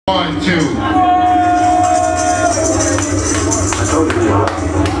1, 2.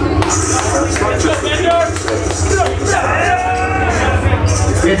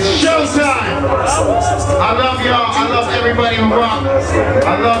 It's showtime! I love y'all. I love everybody who rock.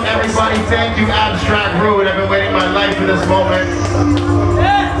 I love everybody. Thank you, Abstract Rude. I've been waiting my life for this moment.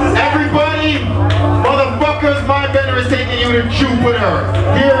 Everybody, motherfuckers, Mindbender is taking you to Jupiter.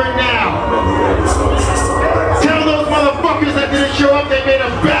 Here and now. Tell those motherfuckers that didn't show up they made a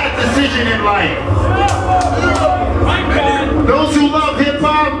bad decision in life. Those who love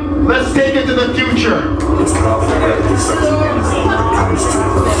hip-hop, let's take it to the future.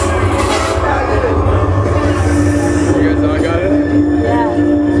 You guys all got it? Yeah.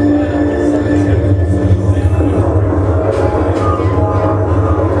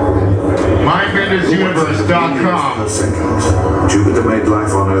 Mindbendersuniverse.com. Jupiter made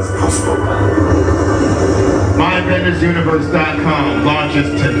life on Earth possible. Mindbendersuniverse.com launches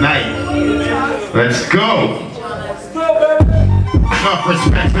tonight. Let's go. Enough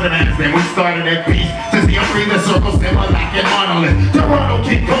respect for the man's name. We started in peace to see a breather circle still a lacking monolith. Toronto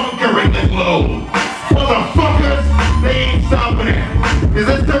keep conquering the globe. Motherfuckers, they ain't stopping it. Is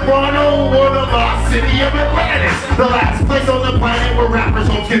it Toronto or the lost city of Atlantis? The last place on the planet where rappers'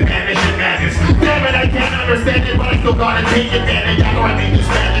 homes can vanish in madness. Damn it, I can't understand it, but I still gotta take advantage. I know I make this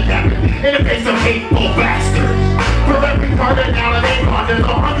magic happen in the face of hateful bastards. For every cardinal and Avon, there's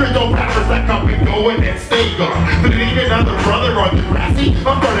 100 old rappers that come and go and then stay gone. But it ain't another brother on the grassy.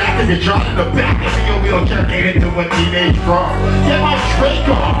 I'm gonna have to get shot in the back and be a wheelchair made into a teenage prom. Get my Drake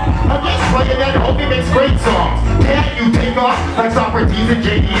off. I'm just playing that homie makes great songs. Can't you take off like Socrates and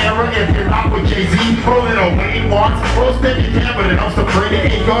J.D. era if you're not with Jay-Z or Little Wayne wants? Most think you can, but it helps to pray to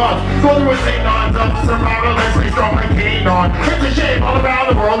 8 gods. Go through with St. Nons up, survivalists, they strong like K.I. It's a shame all around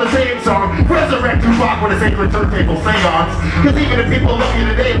the world, the same song. Resurrect Tupac with a sacred turntable seance. Cause even if people love you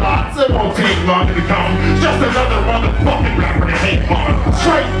today lots, it won't take long to become just another motherfucking rapper to hate on.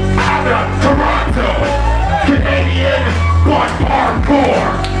 Straight out of Toronto, Canadian, but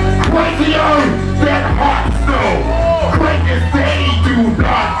hardcore. Crazier than hot snow. Greatness they do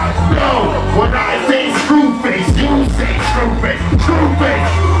not know. When I say screwface, you say screwface. Screwface,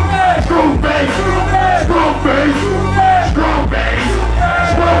 screwface, screwface, screwface,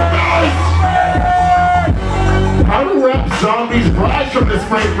 screwface. How do rap zombies rise from this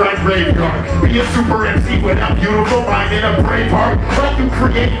brave red graveyard? Be a super MC with a beautiful mind and a brave heart. Like you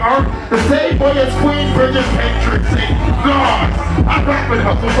create art, the same way as Queen Bridget Patrick sing songs. I rap and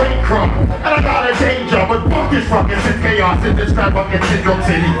hustle brain crumb, and I got a day job, but fuck this fucking shit chaos in this fat fucking syndrome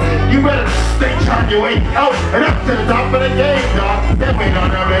city. You better stay on your way out and up to the top of the game, dog. Then wait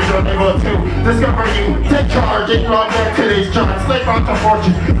on our major label to discover you. Take charge, ain't long that today's charts. Slave on to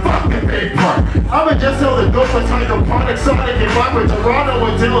fortune, fuck the big part. I'ma just sell the dope with hydroponic sonic and rock with Toronto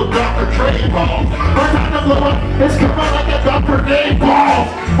until Dr. Trey balls. My time to blow up is coming like a Dr. Dave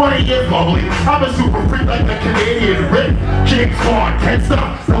balls. Money is lovely, I'm a super freak like the Canadian Rick. James Bond, can't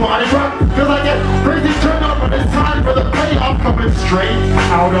stop, the line is rock. Cause I get crazy turned up when it's time for the payoff coming straight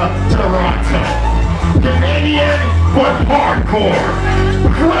out of Toronto. Canadian, but hardcore.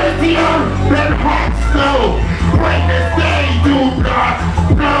 Crazier than hot snow. Greatness they do not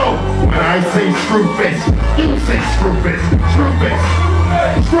know. When I say screwface, you say screwface. Screwface,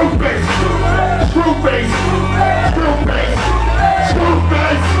 screwface, screwface, screwface,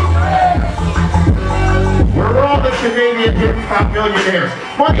 screwface. We're all the Canadian hip-hop millionaires.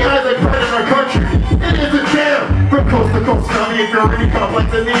 Money hasn't been in our country. It isn't there. From coast to coast, tell me if you're any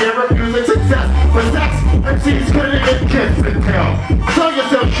complex in the air of music success. But sex, MCs couldn't even kiss and tell. Sell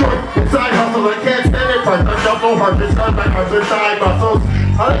yourself short, inside hustle, I can't stand it. Price on double heart, it's hard like hundred thigh muscles.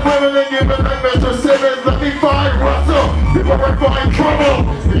 I like women and you, but like Mr. Simmons, let me find Russell. People are find trouble.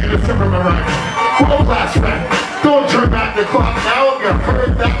 You just remember my rhyme. World class rap. Don't turn back the clock now. If you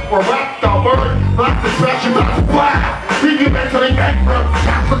heard that we're whacked, I'll burn. Blast the trash and not flat. Think you mentally bankrupt,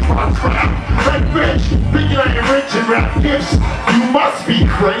 Catholic on crap. Like bitch, thinking I am rich and rap gifts. You must be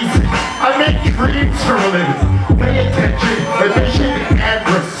crazy. I make dreams for a living. Pay attention, admission, and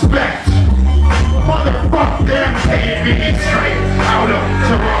respect. Motherfuck them paying me straight out of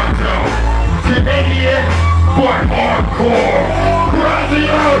Toronto. Canadian, but hardcore.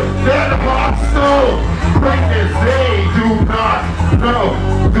 Crazier than hot snow. Greatness they do not know.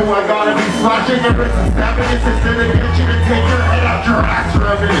 Do I gotta be slashing your wrist and stabbing your sister to get you to take your head out your ass for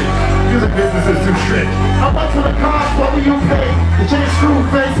a minute? Music business is too strict. How much will it cost? What will you pay? The chain screw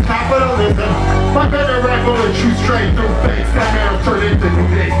face capitalism. My better rifle and shoot straight through face. That man will turn into new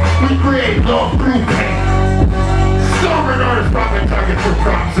days. We create love through pain. Starving artists, profit targets for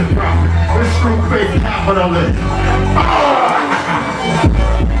props and profit. This screw face capitalism.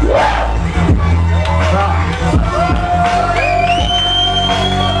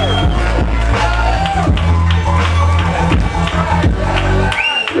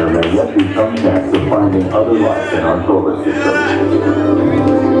 in our solar system.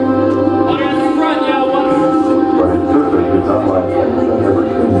 But its surface is unlike anything ever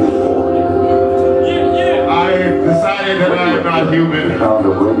seen before. I've decided that I am not human. We found a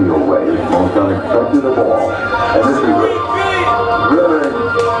radio wave, most unexpected of all. And this is really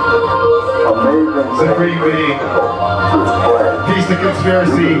amazing. Supreme being. Peace to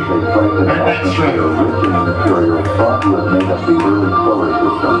conspiracy and extra. Material thought to have made up the early solar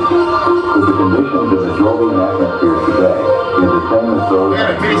system. With the conditions in the Jovian atmosphere today, is the same as those. I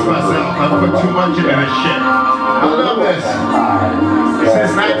gotta pace myself. I put too much into this shit. I love this.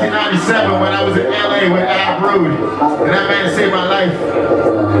 Since 1997 when I was in LA with Ab Rude. And that man saved my life.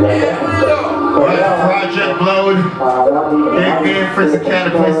 When the project blowed, gave me and Fritz a cat a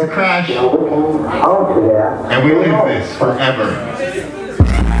place to crash. And we live this forever.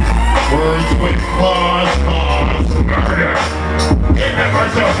 Words with claws cause murder. It never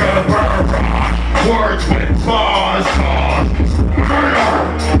took a barrage. Words with claws cause murder.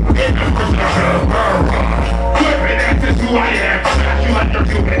 It never took a barrage. Flipping access who I am. Smash you like you're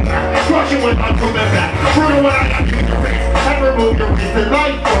doing that. Crush you with unproven back. Brutal when I got you in your face. And remove your wasted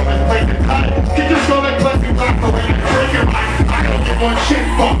life from this place and time. Get your skull like plastic black away and break your mind. I don't give one shit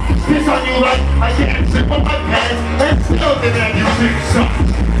fuck. Piss on you like I can't zip up my pants. And still demand you think suck.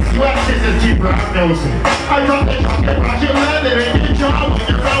 You have to just keep your nosing. I drop the truck and rush your leather in your jaw when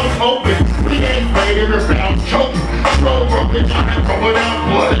your mouth's open. 3 days later, your mouth's choking. Slow broken down and rolling out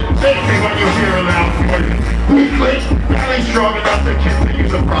blood. Anything when you hear a loud noise. Weakly, barely strong enough to continue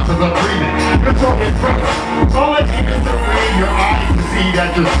the process of breathing. Your throat is broken. All I need is to read your eyes to see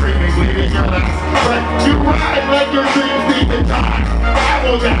that you're screaming, bleeding your last. But you ride like your dreams need to die. I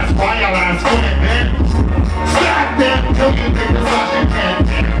won't ask why, I'll ask when, man. Stack them till you think the sauce you can't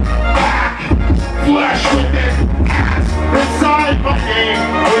get. Back, flesh within ass. Inside my name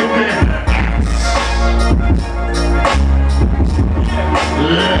within ass.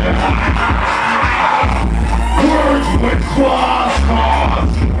 Words with claws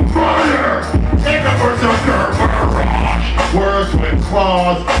cause murder in the berserker barrage. Words with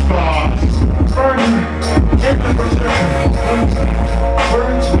claws cause murder in the berserker.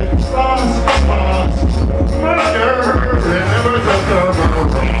 Words with claws cause murder in the berserker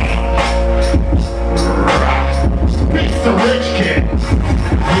barrage. Beats the rich kid.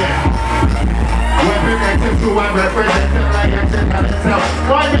 Yeah. Weapon active who I represent and I acted how to tell.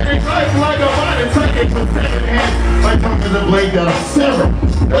 5 minutes life like a body psychic with 7 hands. My tongue is a blade that'll sever.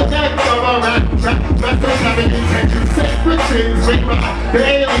 The neck of a rat trap. Vessels having intention. Sacred sins made by the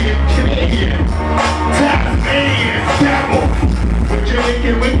alien Canadian Tasmanian devil. With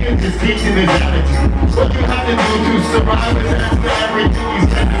Jamaican wickedness teaching his attitude. What you have to do to survive is after everything you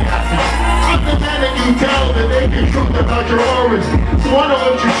said to ask. I'm the man that you tell the naked truth about your origin. So why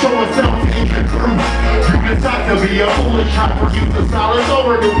don't you show us self-hatred proof? You decide to be a foolish shot for you to silence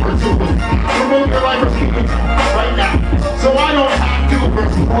over new pursuers. Remove your life from human right now, so I don't have to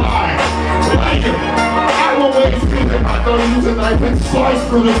reply. Like it, I will waste music if I don't use a knife and slice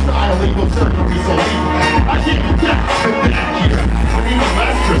through the style legal surgery so lethal. I give you death for that here, with even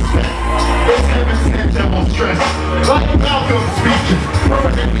less respect. It's heaven sent devil stress, like Malcolm's speeches.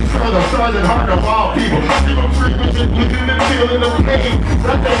 Permanently further stars and heart of all people. People screaming and living and feeling the pain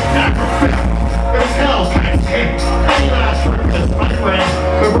that they never felt. It's hell's past hate. Any last purpose, my friend.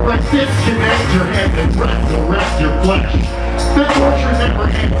 Before I disconnect your hands and resurrect your flesh. The torture never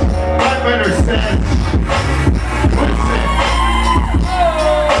ends. Mindbender says, listen.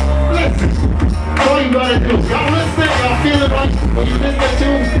 Listen. That's all you gotta do. Y'all listening? Y'all feeling like you listening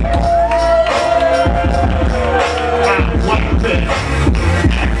to? What this?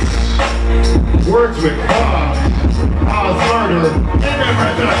 Words with cause murder, and never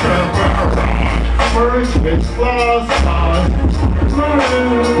touch a barrage. Words with claws cause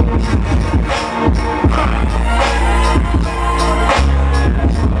murder.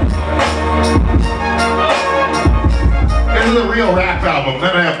 This is a real rap album, none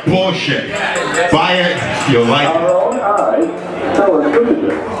of that bullshit. Buy it, you'll like it. Our own eyes tell us what to do.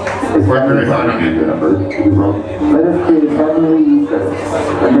 Work very hard on it. Let us create heavenly ether,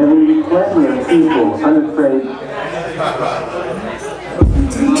 and then we be plenty of people unafraid.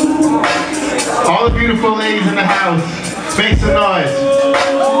 All the beautiful ladies in the house, make some noise.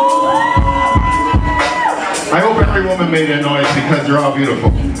 I hope every woman made a noise because they're all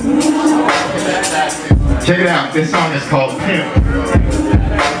beautiful. Check it out, this song is called Pimp.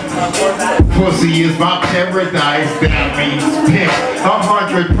 Pussy is my paradise, that means pimp.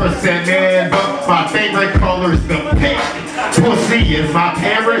 100% man, but my favorite color's the pink. Pussy is my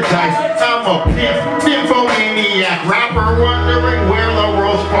paradise, I'm a pimp. Nymphomaniac rapper wondering where the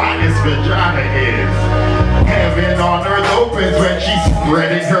world's finest vagina is. Heaven on earth opens when she's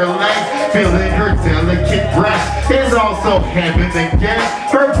spreading her legs, feeling her delicate breast is also heaven again.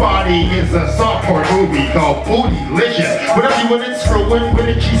 Her body is a softcore movie called Bootylicious. Whenever you wouldn't screwing with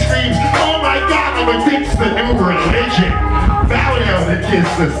it, she screams, oh my God, I'm addicted to the new religion. Bow down and kiss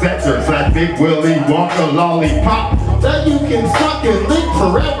the sectors like Big Willy Wonka lollipop that you can suck and lick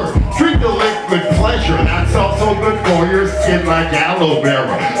forever. Drink the liquid pleasure, that's also good for your skin like aloe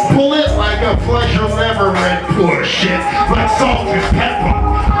vera. Pull it like a pleasure lever and push it like salt and pepper.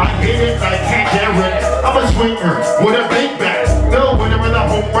 I hate it, I can't get rid. I'm a swinger with a big back. No, whenever the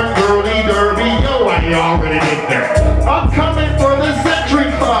home run girly derby, yo, I already did that. I'm coming for the Century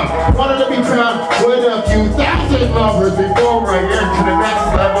Club. Wanted to be crowned with a few thousand lovers before I enter the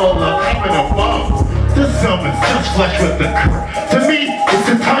next level of heaven above. To some it's just flesh with the curve. To me, it's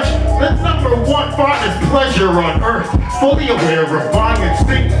to touch the #1 fondest pleasure on earth. Fully aware of my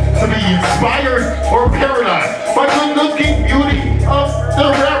instinct to be inspired or paralyzed by the looking beauty of the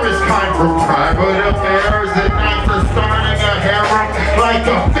rarest kind. From private affairs and nights of starting a harem like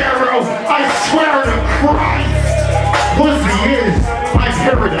a pharaoh. I swear to Christ, pussy is my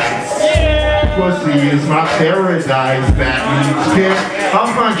paradise. Pussy is my paradise, that means pimp.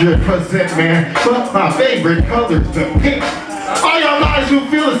 100% man, but my favorite color's the pink. All y'all guys who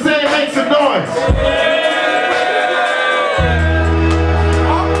feel the same, make some noise.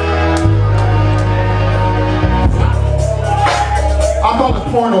 I call it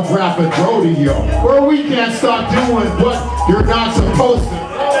pornographic rodeo, where we can't start doing what you're not supposed to.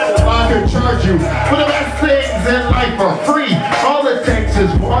 I could charge you for the best things in life for free. All it takes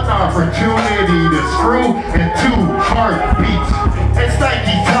is one opportunity to screw and 2 heartbeats. It's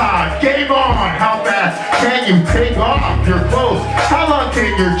Nike time, game on. How fast can you take off your clothes? How long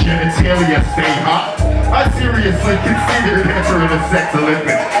can your genitalia stay hot? I seriously considered entering the sex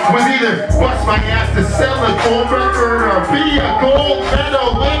Olympics. Was either bust my ass to sell a gold record or be a gold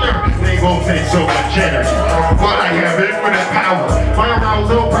medal winner. They both take so much energy, but I have infinite power. My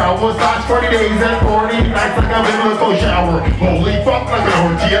arousal prowess lasts 40 days and 40 nights like a biblical shower. Holy fuck, like an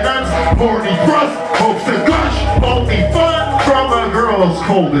orgy of nuts. 40 thrust, hopes to gush. Only fun from a girl's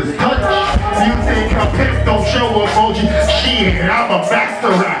coldest touch. You think a pimp don't show emoji? Shit, I'm a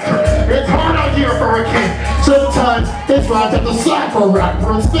master actor. It's hard out here for a kid. Sometimes it's right at the slap a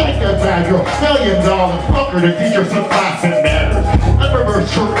rapper and spank a bad girl. $1 million fucker to teach her some class and manners. And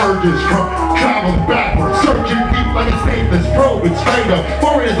reverse her urges from traveling backwards, searching deep like a stainless probe and straight up.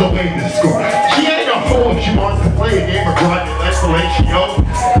 For it is the way to score. She ain't a hoe if she wants to play a game of grind and fellatio.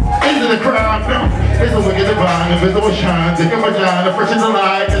 Into the crowd, no. It's a wicked divine, invisible shine. Take a vagina, fresh as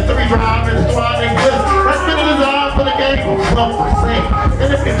alive. It's to be driving, it's twine bliss. That's been a design for the game of love for sake. And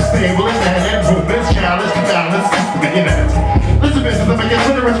if it's stable and that improvements, challenge to balance, the internet. Listen, business, I'm against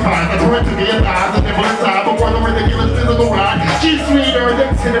clitoris pie. That's where it took me a thighs, a nipple inside before the ridiculous physical ride. She's sweeter than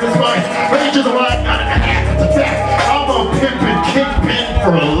cinnamon spice. Range is a wide, not a half, it's a fact. I'm a pimpin' kingpin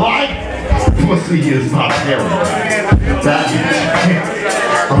for life. Pussy is my paradise. That is pimp.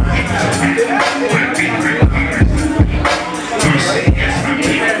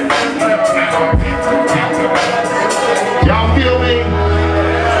 Y'all feel me?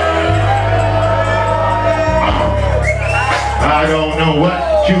 I don't know what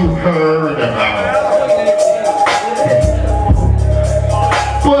you heard about,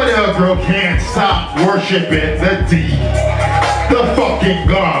 but a girl can't stop worshiping the D, the fucking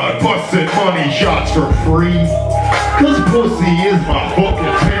God, busting money shots for free. Cause pussy is my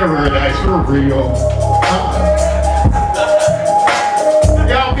fucking paradise for real.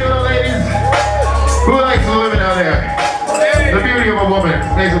 Y'all feel it, ladies? Who likes the women out there? The beauty of a woman.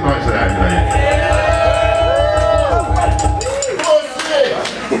 Make some noise for that tonight.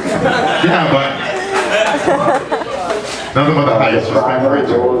 Yeah, but nothing but the highest respect for each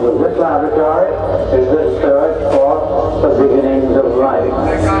other. This laboratory is the search for the beginnings of life.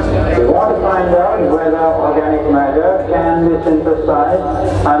 We want to find out whether organic matter can be synthesized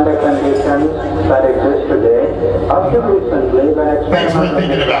under conditions that exist today. Up to recently, when Thanks for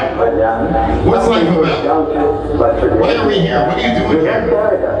thinking about it. done, What's life about? Why are we here? What are you doing here?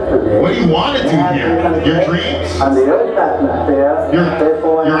 What do you want to do here? Your dreams? And the Earth's atmosphere,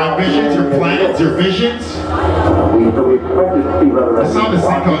 Your ambitions, your plans, your visions? I saw this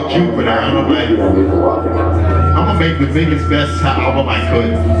thing called Jupiter. I'm gonna make the biggest, best album I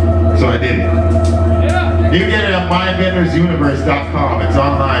could. So I did it. You can get it at mindbendersuniverse.com. It's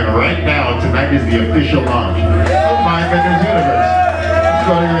online right now. Tonight is the official launch of Mindbender's Universe. Let's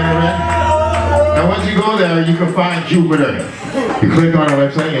go to your internet. And once you go there, you can find Jupiter. You click on our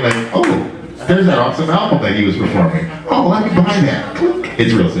website, you're like, oh, there's that awesome album that he was performing. Oh, let me buy that. Click.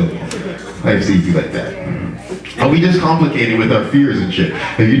 It's real simple. Life's easy like that. And we just complicate it with our fears and shit.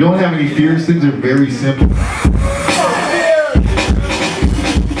 If you don't have any fears, things are very simple.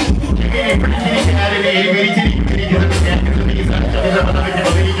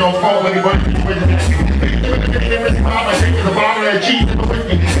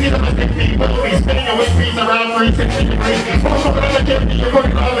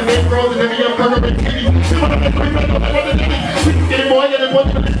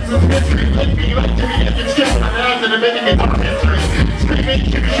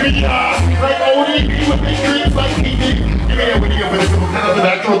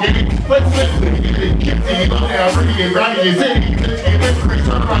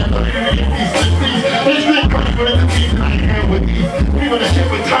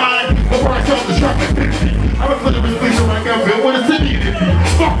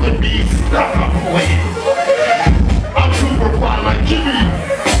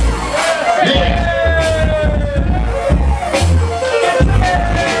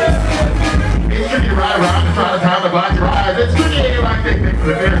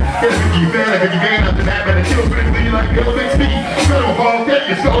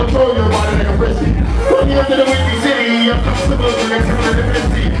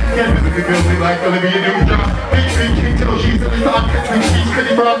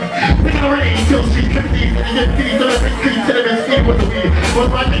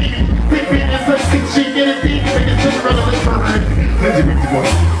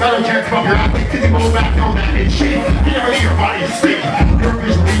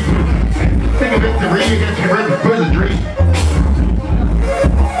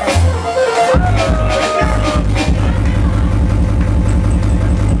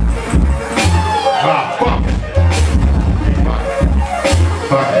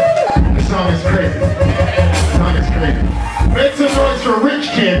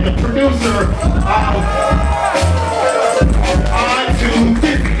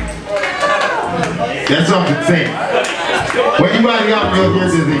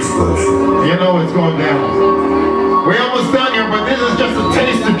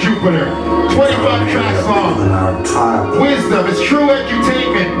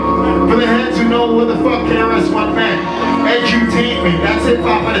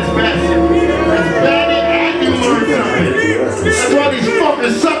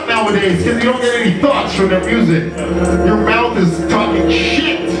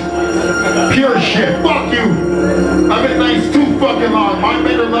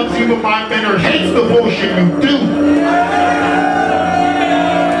 Mindbender loves you, but Mindbender hates the bullshit you do.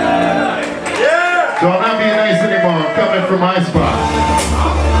 So I'm not being nice anymore. I'm coming from my spot.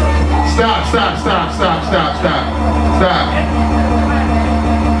 Stop.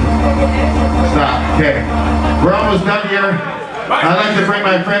 Okay. We're almost done here. I'd like to bring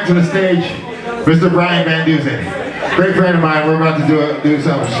my friend to the stage, Mr. Bryan Van Dusen. Great friend of mine. We're about to do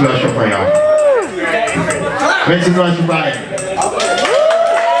something special for y'all. Make some noise for Bryan.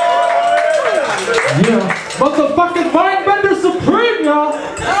 Yeah, motherfucking Mindbender Supreme, y'all! You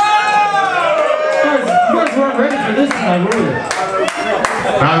guys weren't ready for this tonight, were you?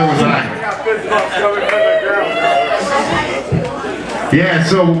 Neither was I. Yeah,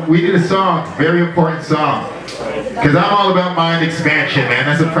 so we did a song, very important song. Because I'm all about mind expansion, man.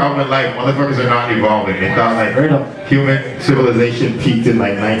 That's a problem in life. Motherfuckers are not evolving. They thought like human civilization peaked in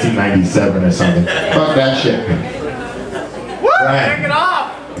like 1997 or something. Fuck that shit. Right. Take it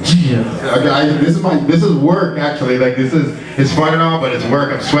off! Yeah. This is work actually. Like it's fun and all, but it's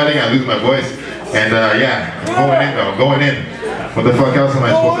work. I'm sweating. I lose my voice, and yeah, I'm going in. What the fuck else am I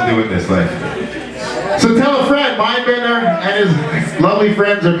supposed to do with this life? So tell a friend, Mindbender and his lovely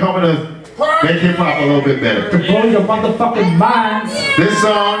friends are coming to make hip hop a little bit better. To blow your motherfucking minds. This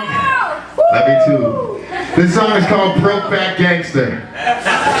song, love me too. This song is called Broke Back Gangster.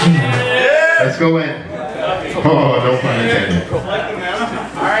 Let's go in. Oh, no pun intended.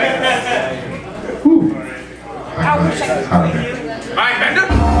 Mindbender?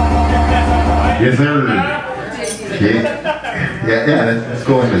 Yes, sir. Yeah, let's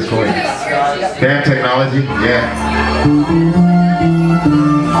go in. Damn technology, yeah.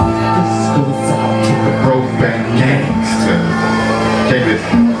 The Broke Back Gangster. Check this.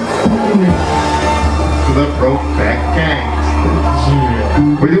 The Broke Back Gangster.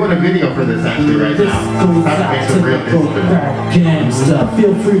 We're doing a video for this actually right now. Time to make some real gangster.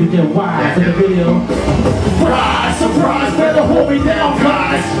 Feel free to get wild for the video. Surprise, better hold me down,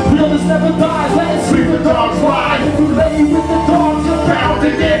 guys. Realness never dies, let it sleep the dogs fly. If you lay with the dogs, you're bound to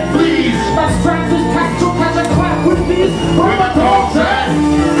get fleas. Let's practice tactical, catch a clap with these. Where my dogs at?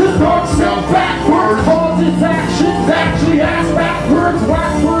 The dogs sell backwards. Causes actions, actually ass backwards.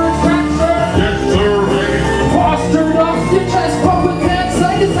 Whack words, back sir. Yes, sir.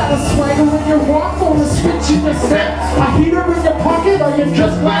 Is that a swagger in your walk or a switch in your step? A heater in your pocket, are you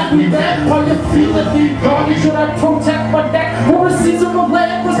just glad we met? Are you feeling me, doggy? Should I protect my neck? Or a seasonal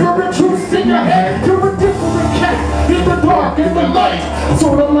land, whispering truths in your head? You're a different cat, in the dark, in the light.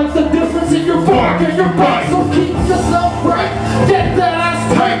 Sorta like the difference in your bark and your bite. So keep yourself right, get that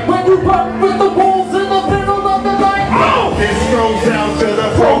ass tight when you run with the wolves in the middle of the night. Oh! This goes out to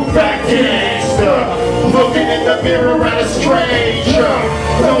the broke-back gangster, looking in the mirror at a stranger.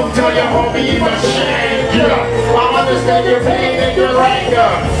 Don't tell your homie he's ashamed ya. I understand your pain and your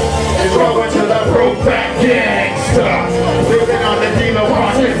anger. It's over to the broke-back gangster, living on the dealer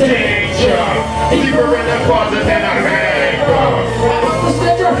watching danger. Deeper in the closet than a hanger. I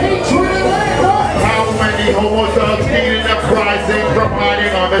understand your hatred and anger. How many homo thugs needing a prize and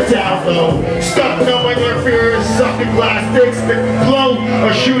providing on the down low? Stuck knowing their fear is sucking glass dicks that blow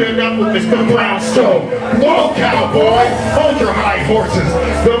or shooting up with Mr. Brownstone. Whoa, cowboy, hold your high horses.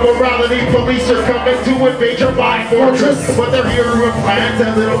 The morality police are coming to invade your mind fortress. But they're here to implant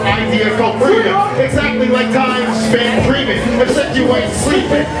a little idea called freedom. Exactly like time spent dreaming. Except you ain't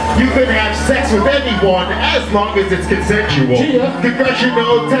sleeping. You can have sex with anyone as long as it's consensual.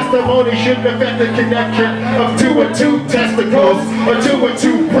 Congressional testimony shouldn't affect the connection of 2 and 2 testicles or 2 and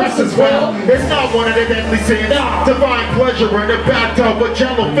 2 breasts as well. It's not one of the deadly sins to find pleasure in a bathtub with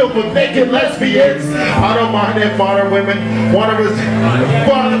jello filled with naked lesbians. I don't mind if modern women want to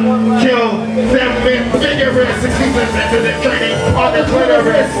kill them with vigorous sensitive training on the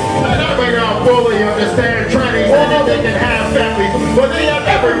clitoris. And I may not fully understand training and they can have families, but they have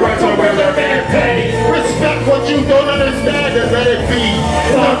every right to wear their man paid. Respect what you don't understand and let it be.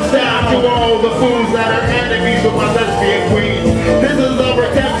 Thumbs down to all the fools that are enemies with my lesbian queen. This is our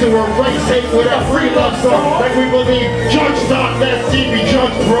attempt to erase hate with a free love song. Like we believe Judge Let's be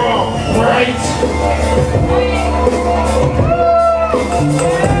judged wrong, right?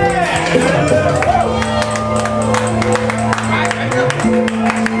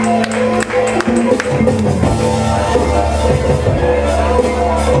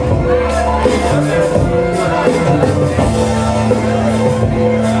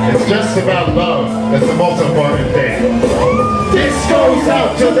 It's just about love. That's the most important thing. This goes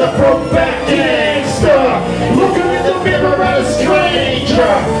out to the broke-back gangster, looking in the mirror at a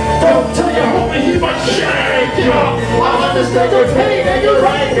stranger. Don't tell your homie he might shake ya. I understand your pain and your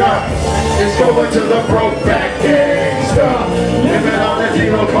anger. It's going to the broke-back gangster, living on the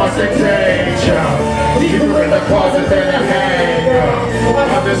zero constant danger. Deeper in the closet than a hanger. I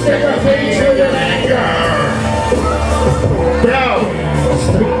understand your pain and your anger.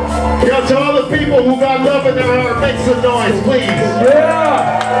 Yo, to all the people who got love in their heart, make some noise, please. Yeah!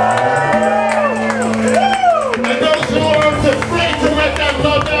 And those who are afraid to let that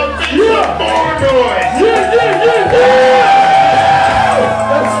love out, make some more noise.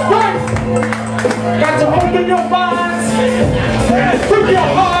 That's right! Got to open your minds, and free your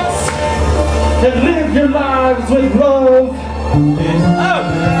hearts, and live your lives with love.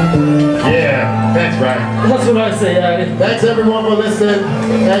 Yeah, thanks, Brian. That's what I say, Addy. Thanks everyone for listening.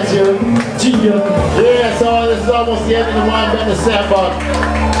 Thanks you. Yeah, so this is almost the end of the Mindbender set, but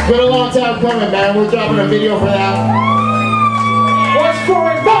it's been a long time coming, man. We're dropping a video for that. Watch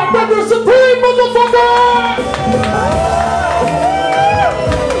for it, Mindbender Supreme, motherfucker!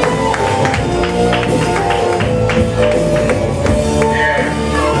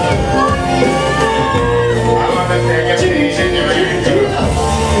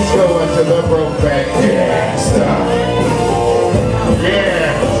 To the broke-back gangster.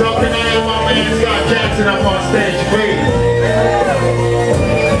 Yeah, so can I have my man Scott Jackson up on stage, please?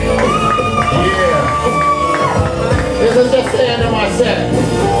 Yeah. This is just the end of my set.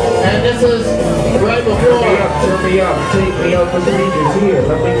 And this is right before. Turn me up, take me up the speakers here.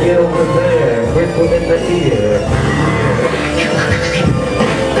 Let me get over there. Whistle in the ear.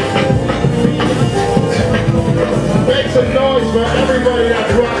 Make some noise for everybody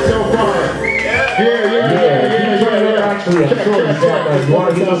that's rocked so far. Actually, I'm sure you want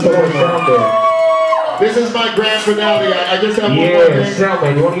to get us some more sound there. This is my grand finale. I just have one more Yeah, thing. sound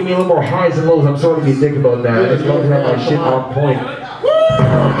man. You want to give me a little more highs and lows? I'm sorry to be dick about that. I just love to have my shit on point.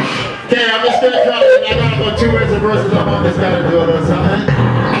 Okay, I'm just gonna try to. I gotta go 2 ways of verses. I'm just gonna do a little something.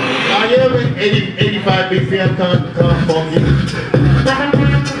 I am 85 BPM, come funky.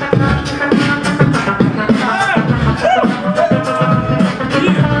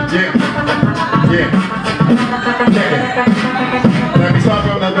 Let me start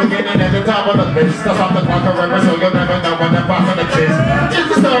from the beginning at the top of the list. That's off the clock forever, so you'll never know when the box of the kiss. It's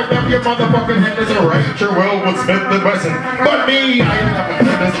the start of your motherfucking head is a right. Sure will with Smith and Wesson. But me, I am a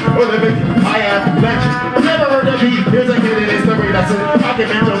goodness, or living, I am legend. Never heard of me, here's a hidden history, that's it.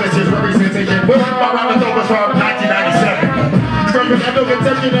 monumental, this is representation. We're around the focus from 1997. From mental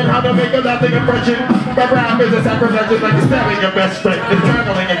conception and how to make a lasting impression. My rap is a sacrifice like stabbing your best friend. It's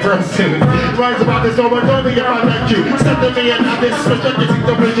traveling in pursuit. Rise about this over, only if I let you. Step to me and have this restricted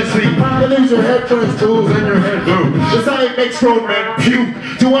deliciously. You lose your head first, tools and your head blue. The sign makes grown men puke.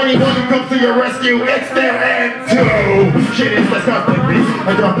 To anyone who comes to your rescue, it's their end too. Shit is disgusting me.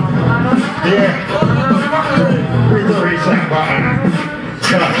 I don't. Yeah. Read the reset button.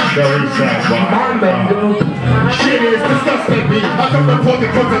 Touch the reset button. Shit is disgusting me. I come to put the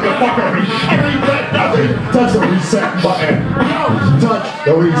foot in the fuckery. I regret nothing. Touch the reset button. Touch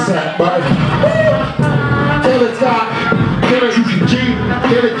the reset button. Kill it, Scott. Kill it, G.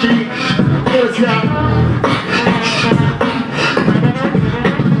 Kill it, G. Kill it, Scott.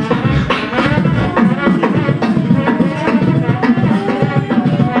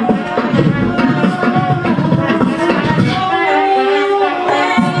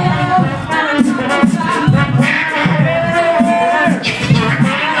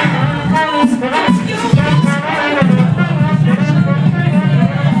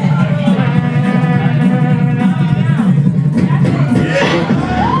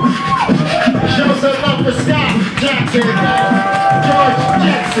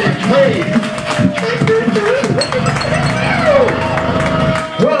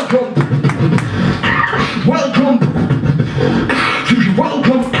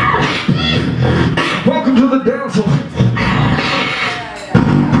 Welcome to the dance hall.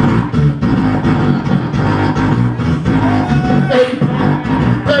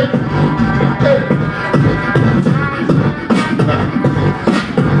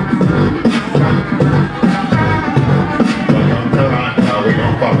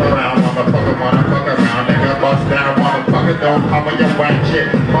 Don't come on your whack shit,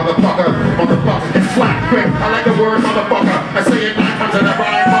 motherfucker, get slapped quick. I like the word motherfucker. I say it 9 times in a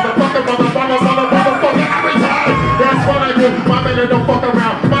rhyme, motherfucker, every time. That's what I do. My men don't fuck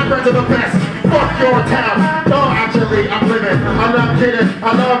around. My friends are the best. Fuck your town. No, actually, I'm living. I'm not kidding.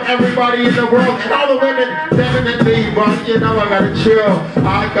 I love everybody in the world and all the women, definitely. But you know I gotta chill.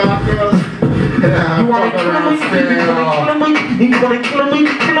 I got girls. Yeah, you wanna kill me? You wanna kill me?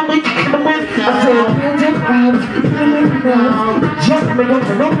 I said, just me up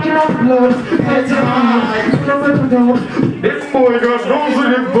and up your blood. This boy got nose in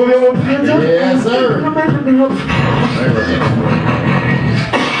his blood. Yes, sir.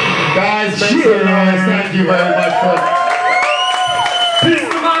 Guys, make some noise. Thank you very much for. Peace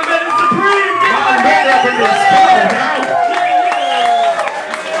to my men and supreme.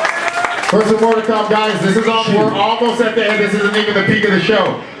 For some more to come, guys. This is we're almost at the end. This isn't even the peak of the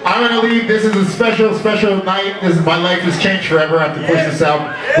show. I'm gonna leave. This is a special night. My life has changed forever. I have to push this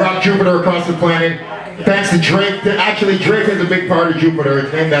out. Rock Jupiter across the planet. Thanks to Drake. Actually, Drake is a big part of Jupiter.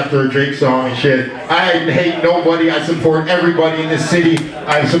 It's named after a Drake song and shit. I hate nobody. I support everybody in this city.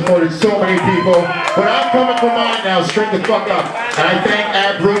 I've supported so many people. But I'm coming for mine now. Straight the fuck up. And I thank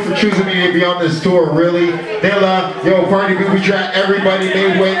Abroot for choosing me to be on this tour. Really. NiLLa, yo, partyboobytrap, everybody,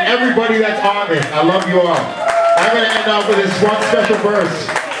 Mayweather, everybody that's on this. I love you all. I'm gonna end off with this one special verse.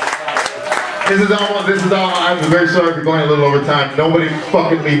 This is all, I'm very sorry for going a little over time. Nobody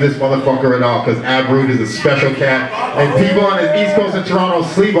fucking leave this motherfucker at all, because Abroot is a special cat. And people on the East Coast of Toronto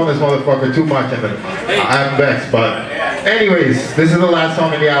sleep on this motherfucker too much, and I'm vexed. But anyways, this is the last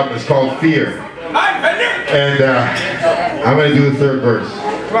song in the album. It's called Fear. And I'm gonna do the third verse.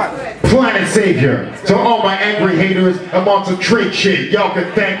 Planet Savior, to all my angry haters, I'm on some trade shit. Y'all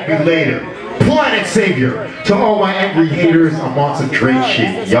can thank me later. Planet Savior, to all my angry haters, I'm on some trade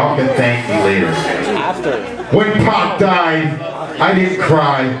shit. Y'all can thank me later. When Pac died, I didn't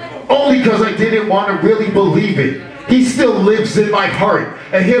cry, only because I didn't want to really believe it. He still lives in my heart,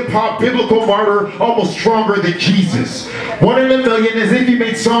 a hip-hop biblical martyr, almost stronger than Jesus. 1 in a million, as if he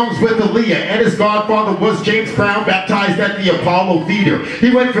made songs with Aaliyah, and his godfather was James Brown, baptized at the Apollo Theater.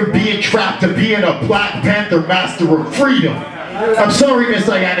 He went from being trapped to being a Black Panther master of freedom. I'm sorry, Miss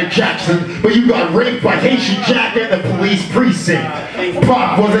Ayanna Jackson, but you got raped by Haitian Jack at the police precinct.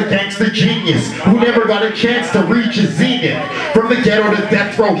 Pac was a gangster genius who never got a chance to reach his zenith. From the ghetto to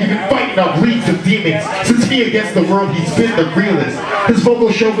death row, he's been fighting off leagues of demons. Since Me Against the World, he's been the realest. His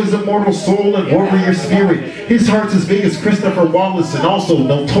vocals show his immortal soul and warrior spirit. His heart's as big as Christopher Wallace and also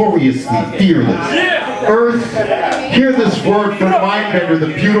notoriously fearless. Earth, hear this word from Mindbender, the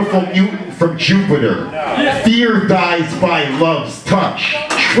beautiful mutant from Jupiter. Fear dies by love's touch.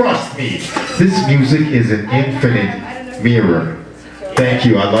 Trust me, this music is an infinite mirror. Thank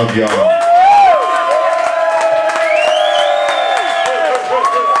you, I love y'all.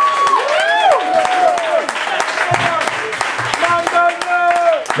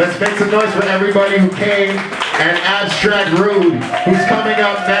 Let's make some noise for everybody who came, and Abstract Rude, who's coming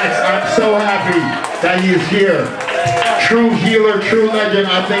up next. I'm so happy that he is here. True healer, true legend.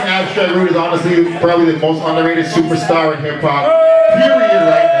 I think Abstract Rude is honestly probably the most underrated superstar in hip-hop, period,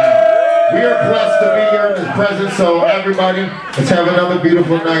 right now. We are blessed to be here in his presence, so everybody, let's have another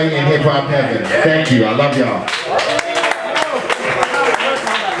beautiful night in hip-hop heaven. Thank you. I love y'all.